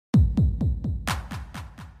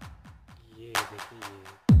कि ये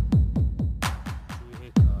चूहे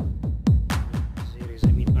का ज़ेरे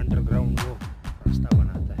ज़मीन अंडरग्राउंड जो रास्ता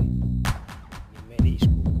बनाता है, ये मैंने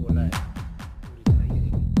इसको खोला है पूरी तरह। ये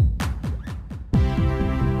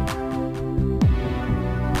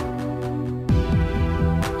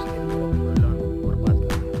बर्बाद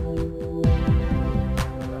कर दिया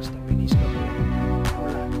रास्ता। मैंने इसका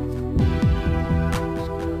खोला,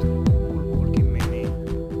 इसका रास्ता खोल के मैंने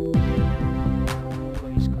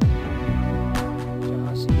इसका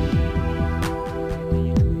जहाँ से ये चूहे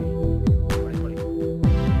बड़े बड़े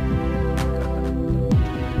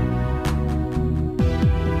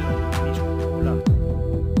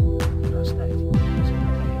रास्ता है जहाँ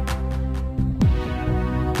पर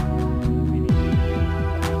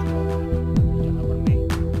मैं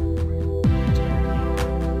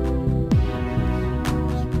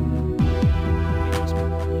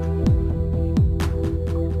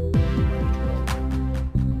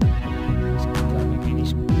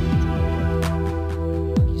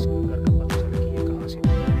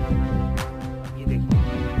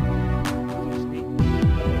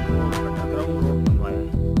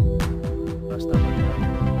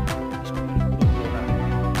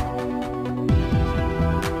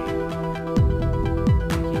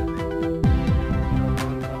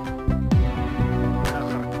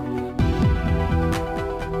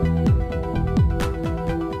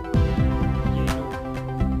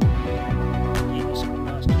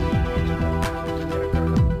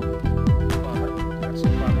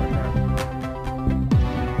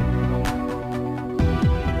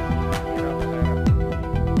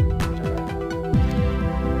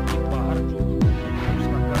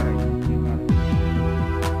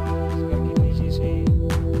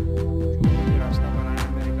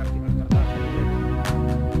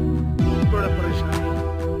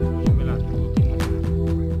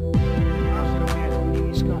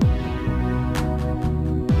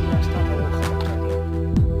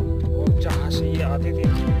आते थे,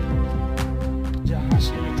 जहाँ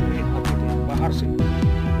से ये चूहे आते थे बाहर से,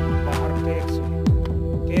 बाहर खेत से,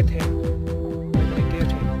 खेत है बड़े बड़े खेत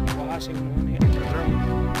है, वहाँ से उन्होंने अंडरग्राउंड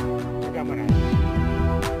जगह बनाया।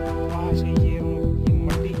 वहाँ से ये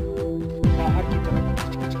मट्टी बाहर की तरफ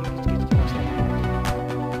खिंच खिंच के रास्ता बनाते हैं।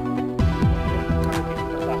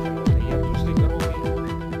 या दूसरे घरों में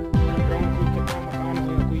अंडरग्राउंड कोई कच्चा मकान हो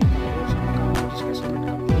या कोई और सा मकान हो जिसका सीमेंट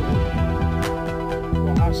का फ्लोर हो,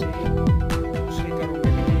 वहाँ से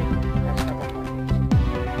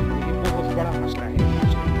बड़ा मसला है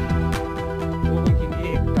लोगों के लिए,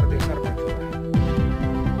 एक दर्द-ए-सर बन चुका है।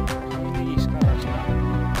 हमने इसका रास्ता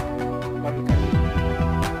बंद कर दिया।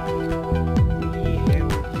 We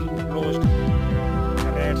have closed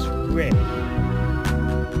Red's way.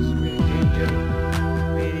 It's very dangerous,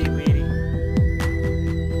 very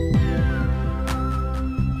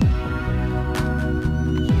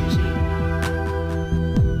you see,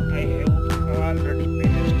 I have already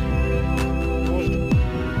finished closed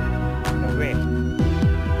way.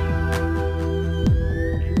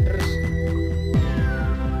 Enters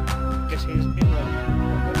this is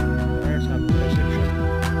Red's reception.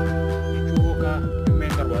 ये चूहों का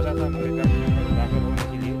मेन दरवाज़ा था हमारे घर के अंदर दाखिल होने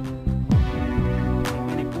के लिए।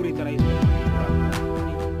 मैंने पूरी तरह इसमें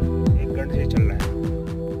पानी 1 घंटे से चल रहा है।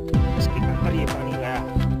 इसके अंदर ये पानी गया,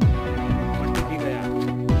 मट्टी भी गया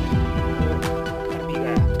और पत्थर भी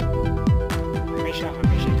गया। हमेशा के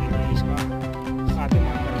लिए इसका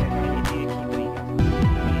खात्मा करने का ये एक ही तरीका था।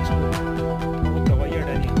 इसको बहुत दवाइयाँ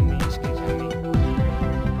डाली हमने, इसके सामने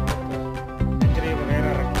कचरे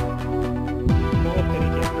वगैरह रखे, बहुत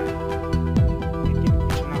तरीके अपनाए, लेकिन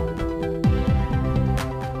कुछ ना हो।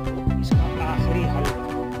 तो इसका आखिरी हल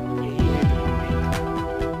यही है जो हमने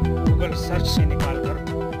गूगल सर्च से निकाल कर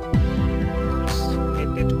इस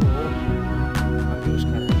मेथड को हम यूज़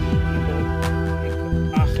कर रहे हैं। ये बहुत एक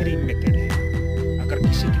आखिरी मेथड है। अगर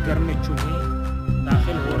किसी के घर में चूहे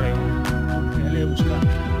दाखिल हो रहे हो तो पहले उसका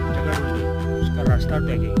जगह ढूंढिए, उसका रास्ता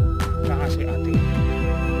देखें कहाँ से आते हैं,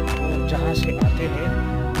 और जहाँ से आते हैं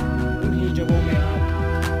उन्हीं जगहों में आप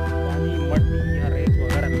पानी, मट्टी या रेत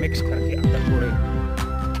वगैरह मिक्स करके अंदर छोड़ें,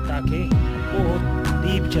 ताकि बहुत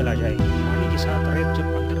डीप चला जाए। पानी के साथ रेत जब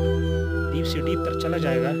अंदर डीप से डीप तक चला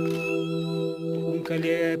जाएगा तो उनके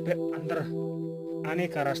लिए फिर अंदर आने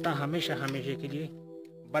का रास्ता हमेशा के लिए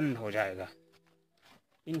बंद हो जाएगा।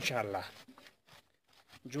 इंशाअल्लाह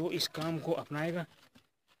जो इस काम को अपनाएगा,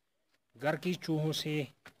 घर की चूहों से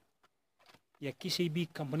या किसी भी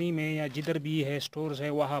कंपनी में या जिधर भी है स्टोर्स है,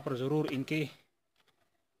 वहाँ पर ज़रूर इनके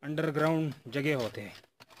अंडरग्राउंड जगह होते हैं।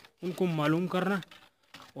 उनको मालूम करना,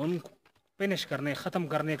 उनको फिनिश करने, ख़त्म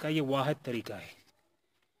करने का ये वाहिद तरीका है।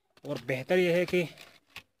 और बेहतर यह है कि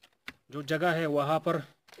जो जगह है वहाँ पर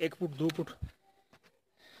 1 फुट 2 फुट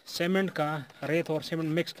सीमेंट का, रेत और सीमेंट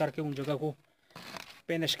मिक्स करके उन जगह को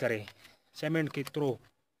फिनिश करे सीमेंट के थ्रू,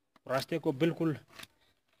 रास्ते को बिल्कुल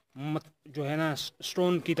जो है ना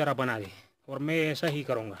स्टोन की तरह बना दे। और मैं ऐसा ही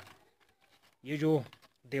करूँगा। ये जो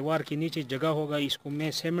दीवार के नीचे जगह होगा इसको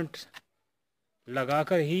मैं सीमेंट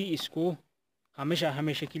लगाकर ही इसको हमेशा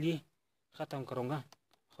हमेशा के लिए ख़त्म करूँगा।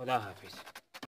 खुदा हाफिज़।